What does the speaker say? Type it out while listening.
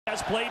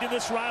has played in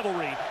this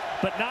rivalry,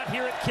 but not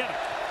here at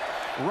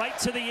Kinnick. Right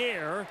to the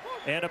air,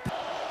 and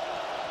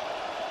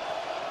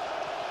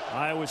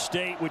Iowa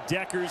State with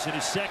Deckers in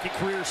his second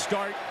career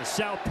start. The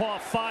southpaw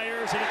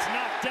fires, and it's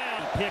knocked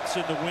down. Picks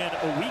in the win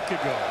a week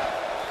ago.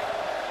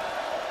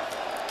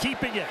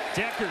 Keeping it,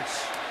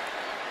 Deckers.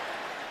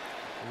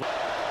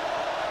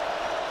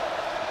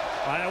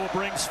 Iowa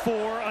brings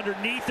 4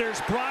 underneath.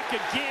 There's Brock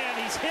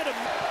again. He's hit him.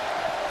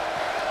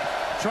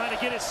 Trying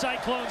to get his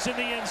Cyclones in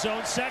the end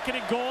zone. Second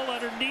and goal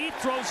underneath.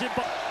 Throws it.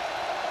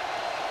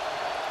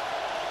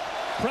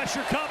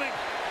 Pressure coming.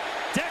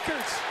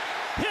 Deckers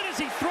hit as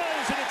he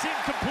throws, and it's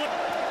incomplete.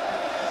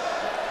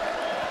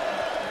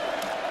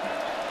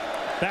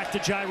 Back to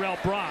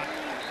Jirel Brock.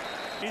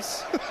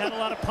 He's had a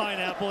lot of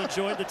pineapple.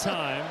 Enjoyed the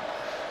time.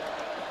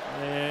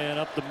 And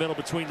up the middle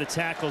between the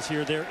tackles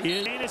here. There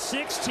is a gain of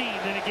 16,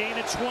 then a gain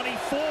of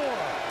 24.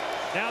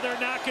 Now they're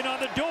knocking on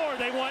the door.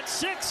 They want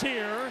 6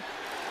 here.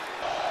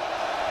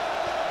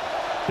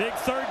 Big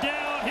third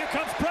down. Here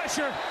comes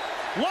pressure.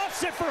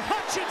 Lofts it for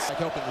Hutchinson.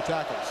 Helping the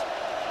tackles.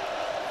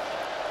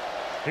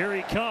 Here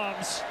he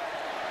comes.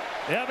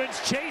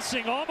 Evans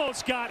chasing.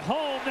 Almost got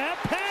home. That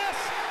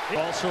pass.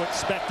 Also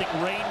expecting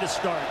rain to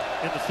start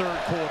in the third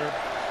quarter.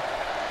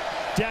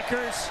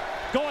 Deckers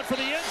going for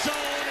the end zone.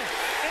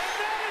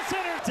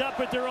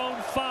 Up at their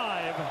own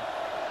 5.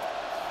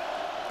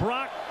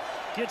 Brock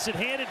gets it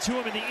handed to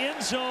him in the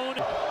end zone.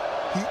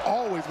 He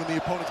always, when the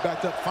opponent's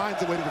backed up,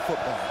 finds a way to the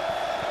football.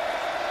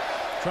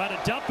 Trying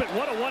to dump it.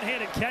 What a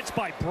one-handed catch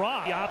by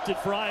Brock. He opted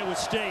for Iowa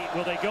State.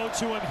 Will they go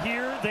to him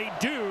here? They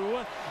do.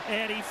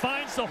 And he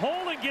finds the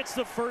hole and gets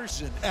the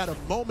first. At a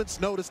moment's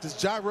notice, as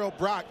Jirel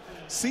Brock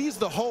sees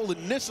the hole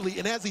initially,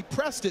 and as he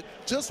pressed it,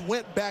 just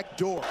went back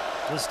door.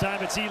 This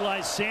time it's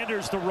Eli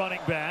Sanders, the running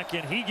back,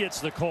 and he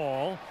gets the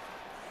call.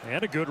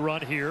 And a good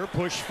run here,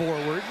 push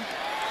forward.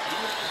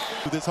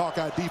 With this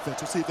Hawkeye defense,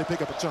 we'll see if they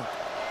pick up a chunk.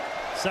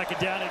 Second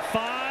down and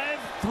 5,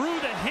 through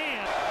the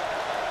hand.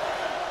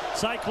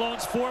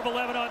 Cyclones 4 of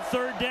 11 on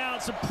third down.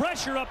 Some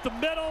pressure up the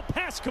middle,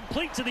 pass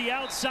complete to the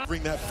outside.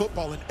 Bring that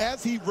football, and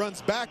as he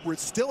runs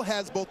backwards, still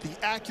has both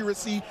the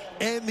accuracy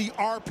and the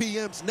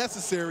RPMs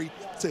necessary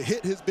to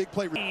hit his big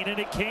play. And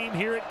it came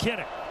here at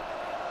Kinnick.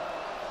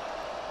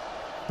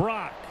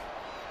 Brock.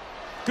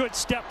 Good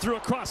step through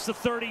across the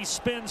 30,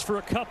 spins for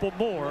a couple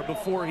more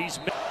before he's.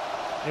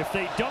 If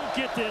they don't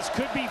get this,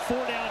 could be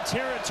 4-down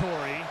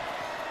territory,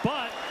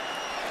 but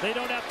they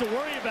don't have to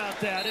worry about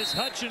that as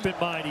Hutchinson in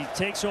mind. He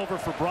takes over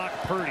for Brock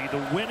Purdy,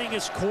 the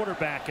winningest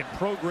quarterback in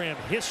program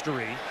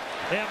history,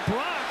 and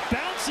Brock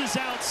bounces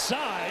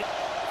outside.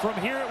 From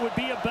here it would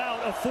be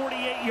about a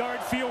 48-yard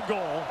field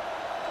goal.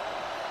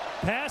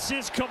 Pass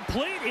is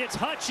complete. It's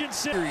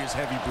Hutchinson. Serious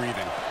heavy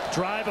breathing.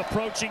 Drive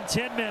approaching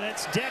 10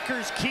 minutes.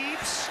 Deckers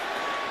keeps.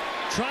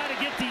 Trying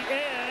to get the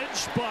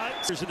edge,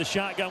 but in the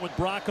shotgun with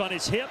Brock on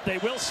his hip. They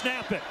will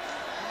snap it,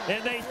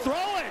 and they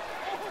throw it,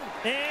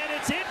 and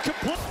it's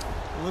incomplete.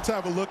 Let's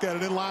have a look at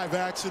it in live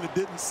action. It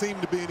didn't seem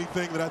to be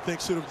anything that I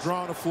think should have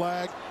drawn a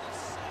flag.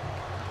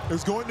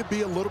 There's going to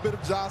be a little bit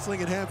of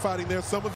jostling and hand fighting there. Some of